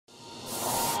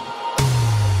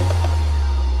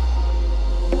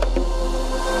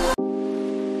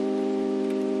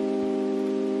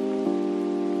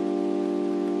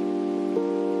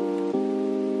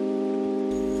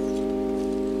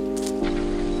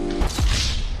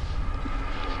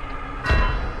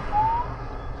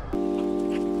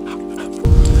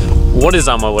What is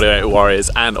up, my bodyweight warriors,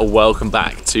 and welcome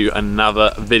back to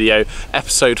another video,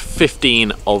 episode 15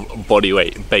 of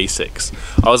Bodyweight Basics.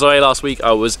 I was away last week.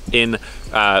 I was in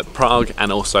Prague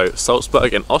and also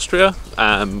Salzburg in Austria,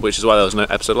 which is why there was no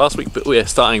episode last week, but we're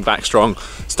starting back strong,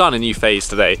 starting a new phase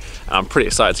today, and I'm pretty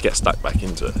excited to get stuck back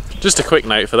into it. Just a quick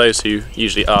note for those who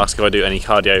usually ask if I do any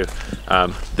cardio,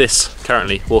 this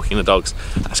currently, walking the dogs,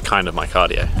 that's kind of my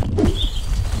cardio.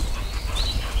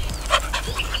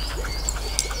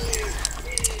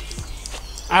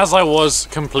 As I was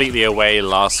completely away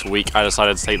last week, I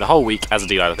decided to take the whole week as a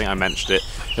deload. I think I mentioned it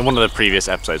in one of the previous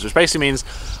episodes, which basically means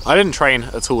I didn't train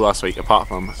at all last week, apart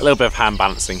from a little bit of hand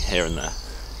balancing here and there.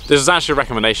 This was actually a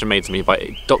recommendation made to me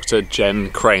by Dr. Jen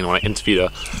Crane when I interviewed her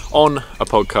on a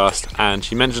podcast, and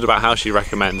she mentioned about how she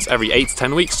recommends every 8 to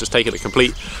 10 weeks just taking a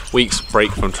complete week's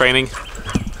break from training,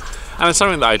 and it's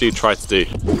something that I do try to do.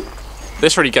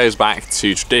 This really goes back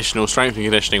to traditional strength and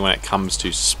conditioning when it comes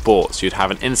to sports. You'd have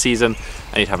an in-season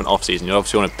and you'd have an off-season. You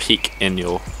obviously want to peak in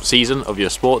your season of your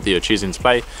sport that you're choosing to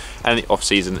play, and the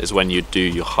off-season is when you do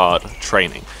your hard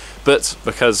training. But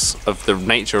because of the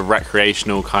nature of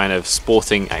recreational kind of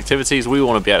sporting activities, we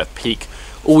want to be able to peak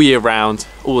all year round,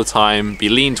 all the time, be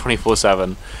lean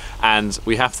 24/7, and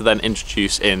we have to then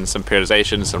introduce in some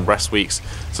periodization, some rest weeks,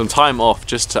 some time off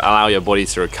just to allow your body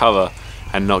to recover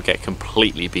and not get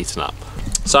completely beaten up.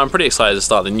 So I'm pretty excited to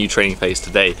start the new training phase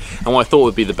today, and what I thought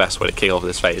would be the best way to kick off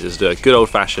this phase is to do a good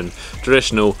old-fashioned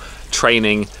traditional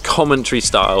training commentary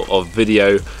style of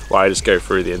video where I just go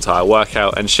through the entire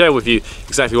workout and share with you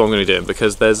exactly what I'm going to be doing,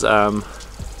 because there's a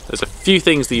few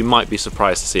things that you might be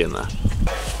surprised to see in there.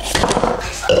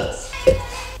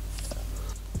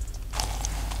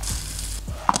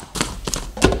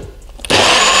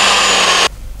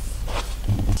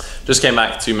 Just came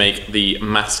back to make the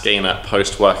mass gainer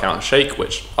post-workout shake,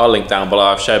 which I'll link down below.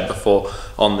 I've shared before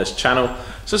on this channel.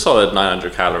 It's a solid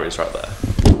 900 calories right there.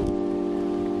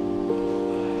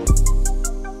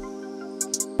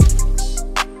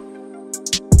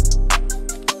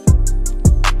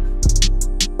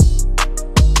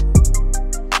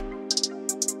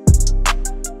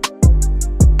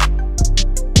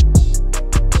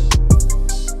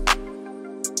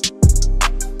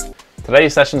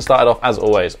 Today's session started off, as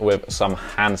always, with some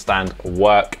handstand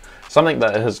work. Something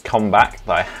that has come back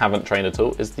that I haven't trained at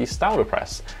all is the shoulder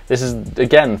press. This is,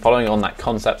 again, following on that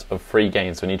concept of free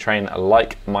gains. When you train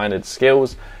like-minded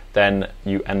skills, then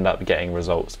you end up getting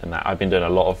results in that. I've been doing a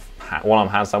lot of one-arm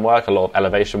handstand work, a lot of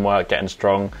elevation work, getting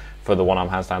strong for the one-arm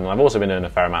handstand, and I've also been doing a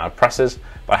fair amount of presses,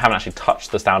 but I haven't actually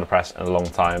touched the shoulder press in a long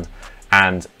time.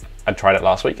 And I tried it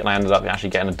last week, and I ended up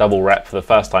actually getting a double rep for the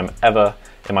first time ever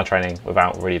in my training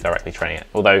without really directly training it.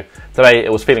 Although today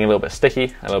it was feeling a little bit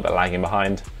sticky, a little bit lagging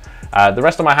behind. The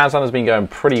rest of my handstand has been going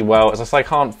pretty well. As I say, I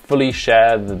can't fully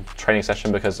share the training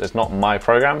session because it's not my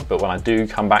program, but when I do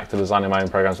come back to designing my own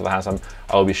programs for the handstand,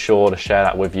 I will be sure to share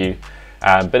that with you.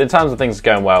 But in terms of things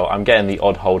going well, I'm getting the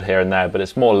odd hold here and there, but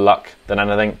it's more luck than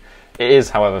anything. It is,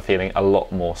 however, feeling a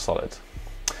lot more solid.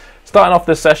 Starting off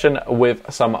this session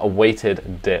with some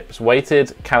weighted dips.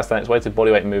 Weighted calisthenics, weighted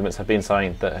bodyweight movements have been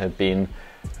something that have been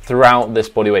throughout this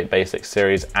Bodyweight Basics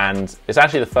series, and it's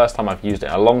actually the first time I've used it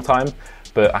in a long time,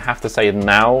 but I have to say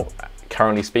now,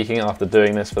 currently speaking, after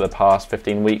doing this for the past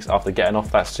 15 weeks, after getting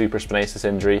off that supraspinatus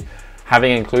injury,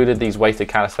 having included these weighted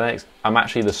calisthenics, I'm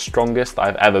actually the strongest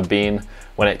I've ever been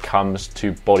when it comes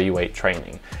to bodyweight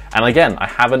training. And again, I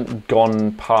haven't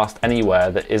gone past anywhere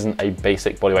that isn't a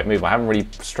basic bodyweight movement. I haven't really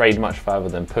strayed much further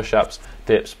than push-ups,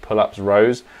 dips, pull-ups,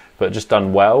 rows, but just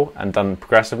done well and done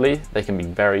progressively, they can be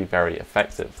very, very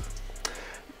effective.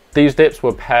 These dips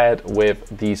were paired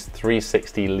with these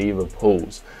 360 lever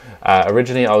pulls.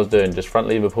 Originally I was doing just front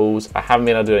lever pulls. I haven't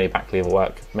been able to do any back lever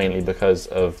work, mainly because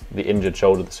of the injured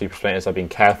shoulder, the supraspinatus. I've been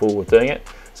careful with doing it.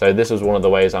 So this was one of the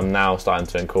ways I'm now starting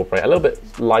to incorporate a little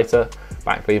bit lighter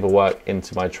back lever work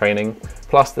into my training.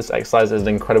 Plus, this exercise is an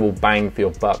incredible bang for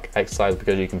your buck exercise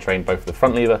because you can train both the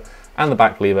front lever and the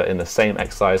back lever in the same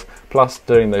exercise. Plus,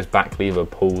 doing those back lever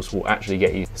pulls will actually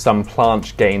get you some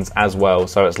planche gains as well.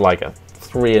 So it's like a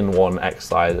 3-in-1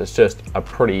 exercise. It's just a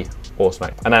pretty awesome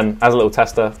exercise. And then as a little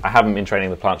tester, I haven't been training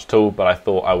the planche at all, but I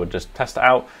thought I would just test it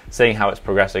out, seeing how it's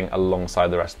progressing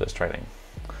alongside the rest of this training.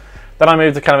 Then I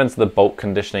moved kind of into the bulk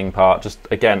conditioning part. Just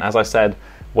again, as I said,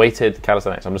 weighted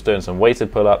calisthenics. I'm just doing some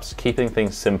weighted pull-ups, keeping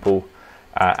things simple.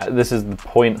 This is the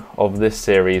point of this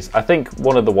series. I think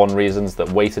one of the reasons that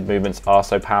weighted movements are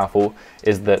so powerful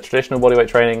is that traditional bodyweight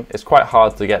training is quite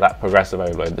hard to get that progressive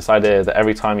overload. This idea that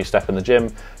every time you step in the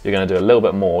gym, you're going to do a little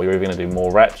bit more. You're even going to do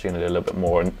more reps. You're going to do a little bit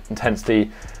more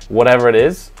intensity. Whatever it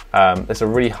is, it's a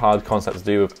really hard concept to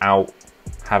do without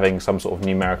having some sort of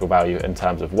numerical value in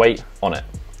terms of weight on it.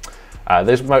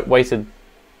 Those weighted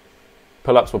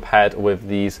pull-ups were paired with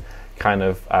these kind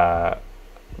of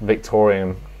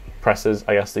Victorian presses,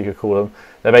 I guess you could call them.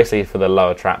 They're basically for the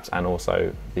lower traps and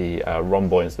also the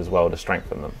rhomboids as well to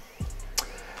strengthen them.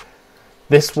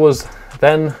 This was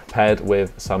then paired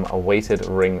with some weighted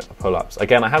ring pull-ups.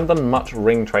 Again, I haven't done much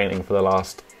ring training for the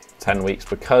last 10 weeks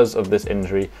because of this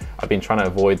injury. I've been trying to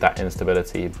avoid that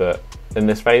instability, but in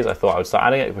this phase I thought I would start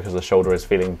adding it because the shoulder is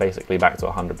feeling basically back to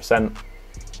 100%,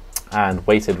 and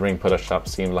weighted ring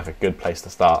push-ups seemed like a good place to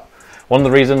start. One of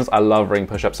the reasons I love ring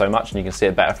push-ups so much, and you can see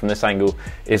it better from this angle,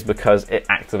 is because it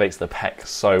activates the pec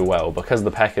so well. Because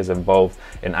the pec is involved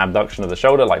in abduction of the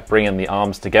shoulder, like bringing the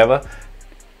arms together,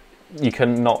 you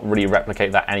cannot really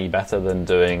replicate that any better than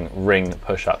doing ring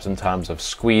push-ups in terms of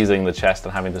squeezing the chest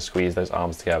and having to squeeze those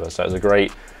arms together. So it's a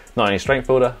great, not only strength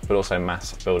builder, but also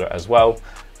mass builder as well,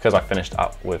 because I finished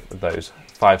up with those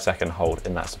 5-second hold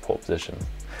in that support position.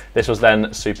 This was then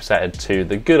supersetted to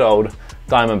the good old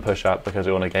diamond push-up because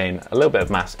we want to gain a little bit of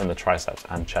mass in the triceps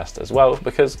and chest as well,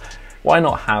 because why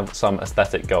not have some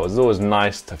aesthetic goals? It's always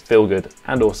nice to feel good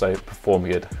and also perform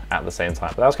good at the same time.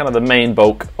 But that was kind of the main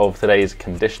bulk of today's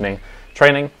conditioning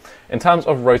training. In terms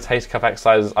of rotator cuff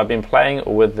exercises, I've been playing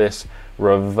with this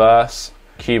reverse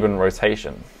Cuban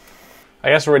rotation. I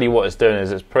guess really what it's doing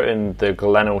is it's putting the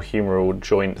glenohumeral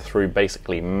joint through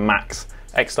basically max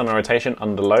external rotation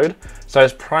under load. So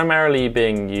it's primarily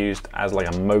being used as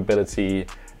like a mobility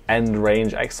end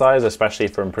range exercise, especially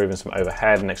for improving some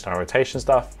overhead and external rotation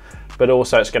stuff, but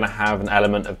also it's going to have an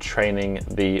element of training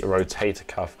the rotator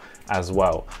cuff as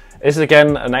well. This is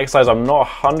again an exercise I'm not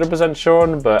 100% sure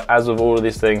on, but as with all of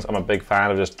these things, I'm a big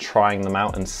fan of just trying them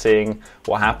out and seeing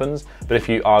what happens. But if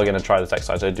you are going to try this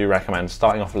exercise, I do recommend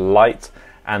starting off light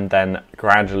and then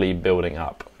gradually building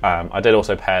up. I did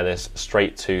also pair this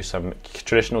straight to some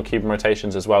traditional Cuban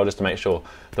rotations as well, just to make sure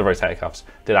the rotator cuffs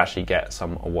did actually get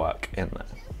some work in there.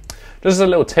 Just as a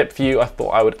little tip for you, I thought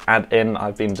I would add in,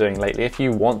 I've been doing lately, if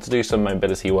you want to do some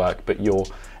mobility work, but you're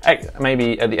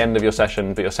maybe at the end of your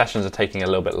session, but your sessions are taking a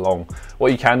little bit long,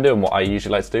 what you can do, and what I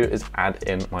usually like to do, is add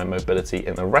in my mobility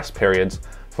in the rest periods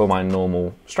for my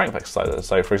normal strength exercises.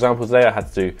 So for example, today I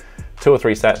had to do 2 or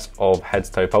 3 sets of head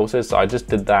to toe pulses. So I just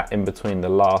did that in between the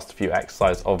last few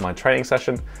exercises of my training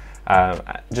session.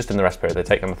 Just in the rest period, they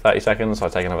take another 30 seconds, so I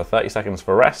take another 30 seconds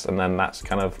for rest, and then that's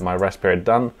kind of my rest period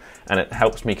done, and it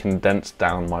helps me condense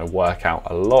down my workout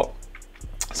a lot,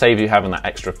 save you having that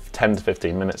extra 10 to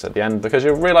 15 minutes at the end, because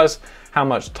you'll realize how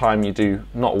much time you do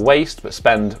not waste, but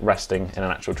spend resting in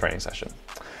an actual training session.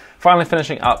 Finally,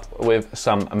 finishing up with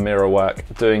some mirror work,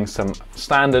 doing some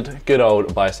standard good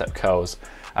old bicep curls.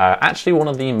 Actually one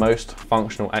of the most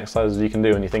functional exercises you can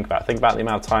do when you think about it. Think about the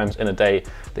amount of times in a day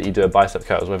that you do a bicep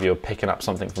curls, whether you're picking up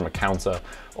something from a counter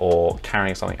or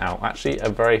carrying something out. Actually a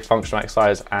very functional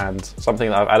exercise and something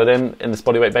that I've added in this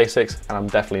bodyweight basics, and I'm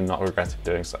definitely not regretting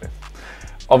doing so.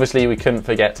 Obviously we couldn't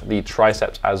forget the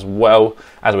triceps as well,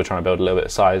 as we're trying to build a little bit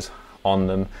of size on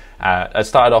them. I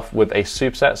started off with a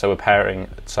superset, so we're pairing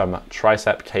some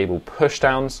tricep cable push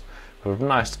downs with a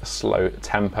nice slow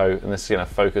tempo, and this is going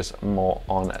to focus more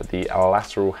on the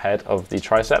lateral head of the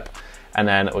tricep, and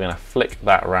then we're going to flick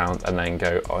that around and then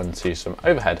go on to some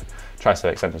overhead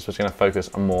tricep extensions, which is going to focus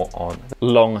more on the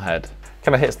long head.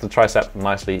 Kind of hits the tricep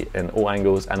nicely in all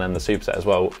angles, and then the superset as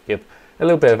well will give a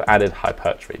little bit of added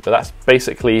hypertrophy. But that's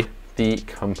basically the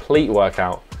complete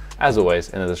workout, as always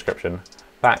in the description.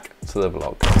 Back to the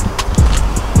vlog.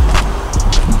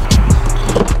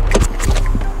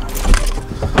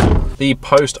 The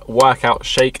post-workout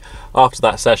shake after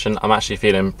that session, I'm actually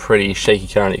feeling pretty shaky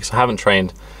currently because I haven't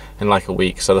trained in like a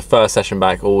week. So the first session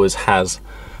back always has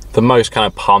the most kind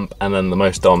of pump and then the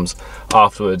most DOMs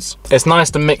afterwards. It's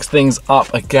nice to mix things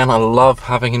up. Again, I love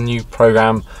having a new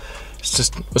program.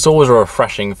 It's always a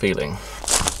refreshing feeling.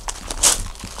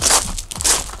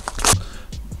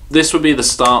 This would be the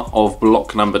start of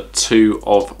block number 2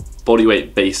 of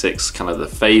bodyweight basics, kind of the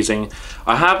phasing.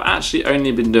 I have actually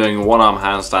only been doing one arm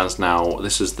handstands now.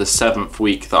 This is the 7th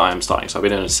week that I am starting. So I've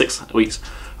been doing 6 weeks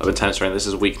of intense training. This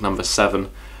is week number 7,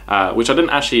 which I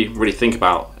didn't actually really think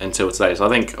about until today. So I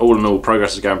think all in all,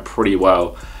 progress is going pretty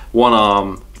well. One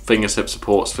arm fingertip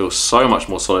supports feel so much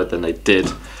more solid than they did.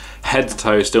 Head to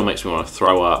toe still makes me want to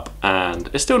throw up, and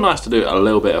it's still nice to do a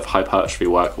little bit of hypertrophy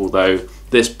work, although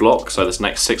this block, so this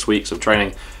next 6 weeks of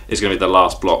training, is going to be the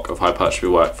last block of hypertrophy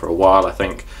work for a while, I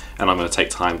think, and I'm going to take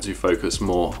time to focus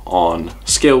more on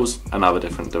skills and other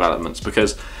different developments,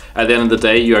 because at the end of the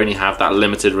day you only have that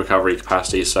limited recovery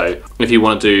capacity. So if you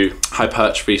want to do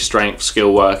hypertrophy, strength,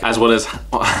 skill work, as well as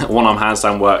one-arm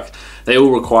handstand work, they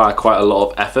all require quite a lot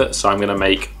of effort, so I'm going to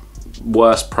make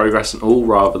worse progress in all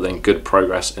rather than good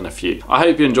progress in a few. I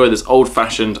hope you enjoyed this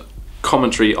old-fashioned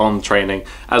commentary on training.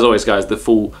 As always guys, the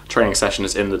full training session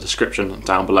is in the description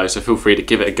down below, so feel free to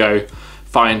give it a go,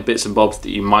 find bits and bobs that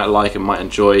you might like and might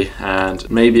enjoy, and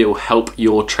maybe it will help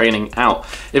your training out.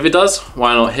 If it does,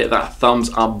 why not hit that thumbs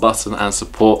up button and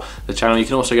support the channel. You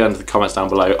can also go into the comments down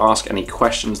below, ask any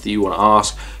questions that you want to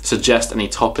ask, suggest any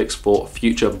topics for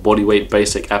future bodyweight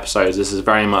basic episodes. This is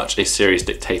very much a series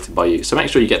dictated by you, so make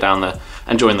sure you get down there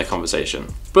and join the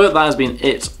conversation. But that has been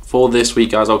it for this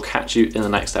week guys. I'll catch you in the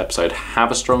next episode.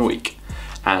 Have a strong week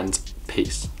and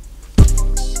peace.